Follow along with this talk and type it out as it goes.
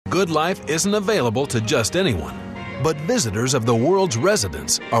good life isn't available to just anyone, but visitors of the world's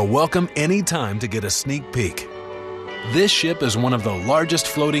residents are welcome anytime to get a sneak peek. This ship is one of the largest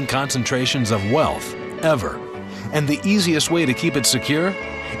floating concentrations of wealth ever, and the easiest way to keep it secure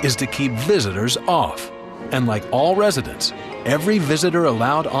is to keep visitors off. And like all residents, every visitor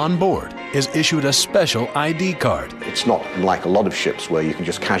allowed on board is issued a special ID card. It's not like a lot of ships where you can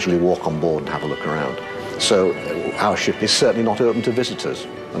just casually walk on board and have a look around. So our ship is certainly not open to visitors,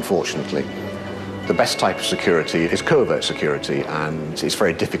 unfortunately. The best type of security is covert security, and it's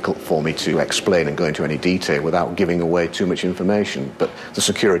very difficult for me to explain and go into any detail without giving away too much information. But the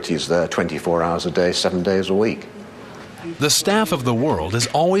security is there 24 hours a day, 7 days a week. The staff of the world is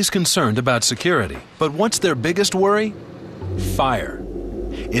always concerned about security, but what's their biggest worry? Fire.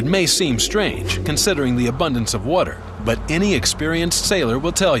 It may seem strange, considering the abundance of water, but any experienced sailor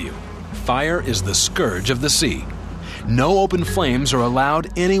will tell you, fire is the scourge of the sea. No open flames are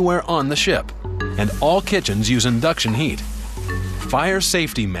allowed anywhere on the ship, and all kitchens use induction heat. Fire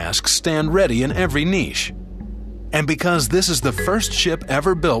safety masks stand ready in every niche. And because this is the first ship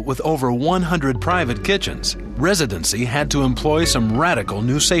ever built with over 100 private kitchens, Residency had to employ some radical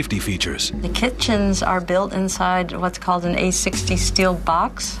new safety features. The kitchens are built inside what's called an A60 steel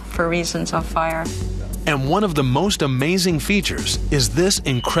box for reasons of fire. And one of the most amazing features is this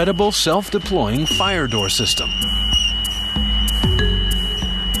incredible self-deploying fire door system.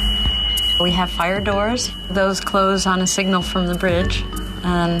 We have fire doors. Those close on a signal from the bridge,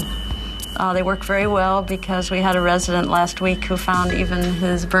 and they work very well because we had a resident last week who found even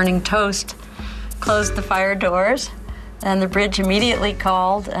his burning toast closed the fire doors, and the bridge immediately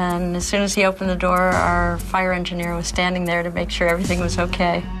called, and as soon as he opened the door, our fire engineer was standing there to make sure everything was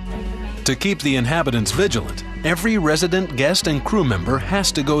okay. To keep the inhabitants vigilant, every resident, guest, and crew member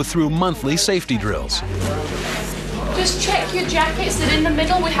has to go through monthly safety drills. Just check your jackets that in the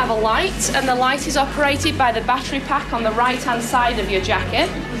middle we have a light, and the light is operated by the battery pack on the right-hand side of your jacket.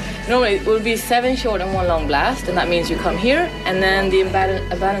 Normally it will be 7 short and 1 long blast, and that means you come here, and then the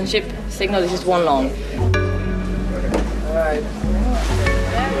abandoned ship signal is just 1 long.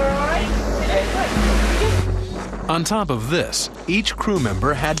 On top of this, each crew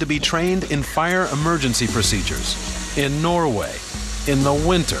member had to be trained in fire emergency procedures in Norway, in the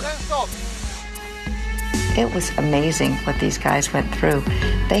winter. It was amazing what these guys went through.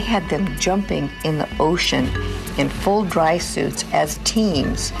 They had them jumping in the ocean in full dry suits as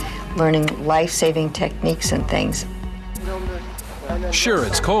teams, learning life-saving techniques and things. Sure,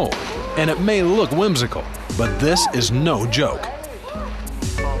 it's cold, and it may look whimsical, but this is no joke.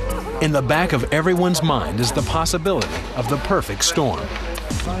 In the back of everyone's mind is the possibility of the perfect storm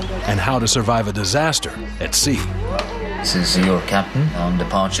and how to survive a disaster at sea. This is your captain. On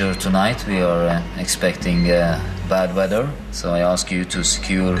departure tonight, we are expecting bad weather, so I ask you to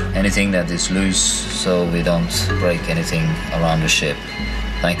secure anything that is loose so we don't break anything around the ship.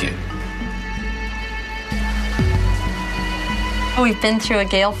 Thank you. We've been through a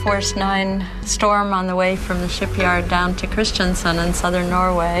gale force 9 storm on the way from the shipyard down to Kristiansand in southern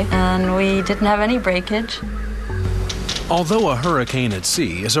Norway, and we didn't have any breakage. Although a hurricane at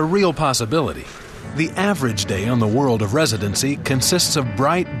sea is a real possibility, the average day on the world of residency consists of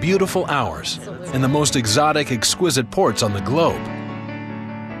bright, beautiful hours in the most exotic, exquisite ports on the globe.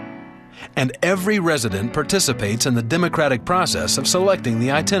 And every resident participates in the democratic process of selecting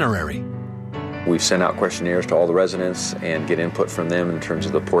the itinerary. We've sent out questionnaires to all the residents and get input from them in terms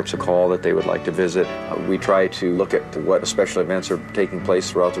of the ports of call that they would like to visit. We try to look at what special events are taking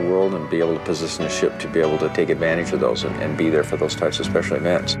place throughout the world and be able to position a ship to be able to take advantage of those and be there for those types of special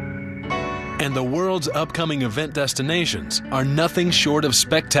events. And the world's upcoming event destinations are nothing short of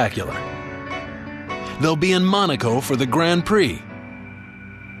spectacular. They'll be in Monaco for the Grand Prix,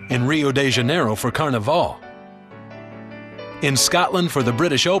 in Rio de Janeiro for Carnival, in Scotland for the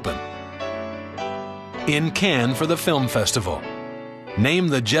British Open, in Cannes for the film festival. Name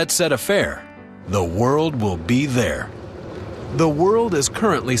the jet set affair, the world will be there. The world is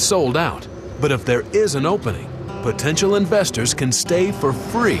currently sold out, but if there is an opening, potential investors can stay for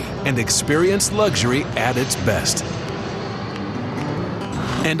free and experience luxury at its best.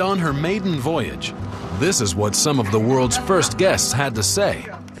 And on her maiden voyage, this is what some of the world's first guests had to say.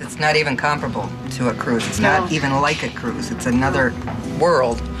 It's not even comparable to a cruise. It's not even like a cruise. It's another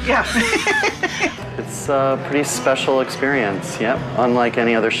world. Yeah. It's a pretty special experience, yep. Unlike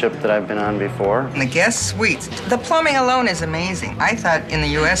any other ship that I've been on before. And the guest suites. The plumbing alone is amazing. I thought in the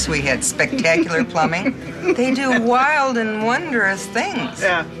U.S. we had spectacular plumbing. They do wild and wondrous things.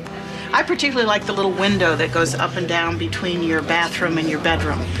 Yeah. I particularly like the little window that goes up and down between your bathroom and your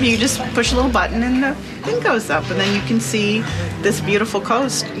bedroom. You just push a little button and the thing goes up, and then you can see this beautiful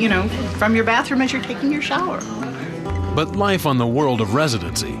coast, you know, from your bathroom as you're taking your shower. But life on the World of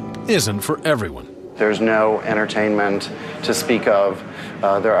Residency isn't for everyone. There's no entertainment to speak of.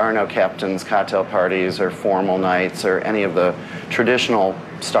 There are no captain's cocktail parties or formal nights or any of the traditional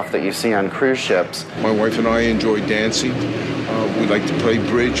stuff that you see on cruise ships. My wife and I enjoy dancing. We like to play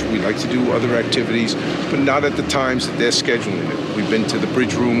bridge. We like to do other activities, but not at the times that they're scheduling it. We've been to the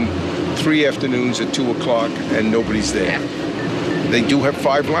bridge room 3 afternoons at 2 o'clock and nobody's there. They do have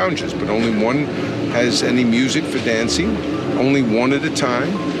 5 lounges, but only one has any music for dancing, only one at a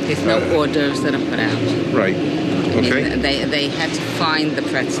time. There's no orders that are put out. Right. Okay. They had to find the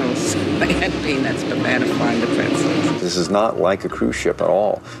pretzels. They had peanuts, but they had to find the pretzels. This is not like a cruise ship at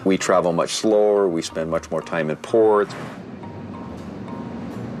all. We travel much slower. We spend much more time in port.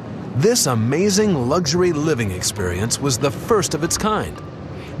 This amazing luxury living experience was the first of its kind,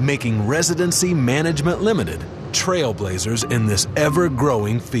 making Residency Management Limited trailblazers in this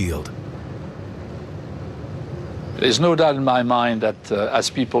ever-growing field. There's no doubt in my mind that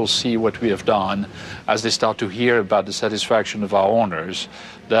as people see what we have done, as they start to hear about the satisfaction of our owners,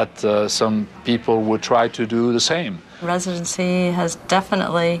 that some people would try to do the same. Residency has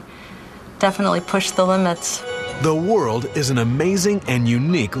definitely pushed the limits. The World is an amazing and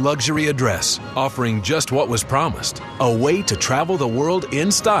unique luxury address, offering just what was promised, a way to travel the world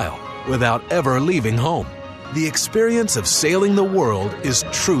in style without ever leaving home. The experience of sailing the world is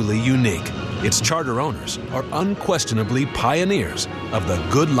truly unique. Its charter owners are unquestionably pioneers of the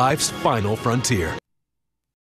good life's final frontier.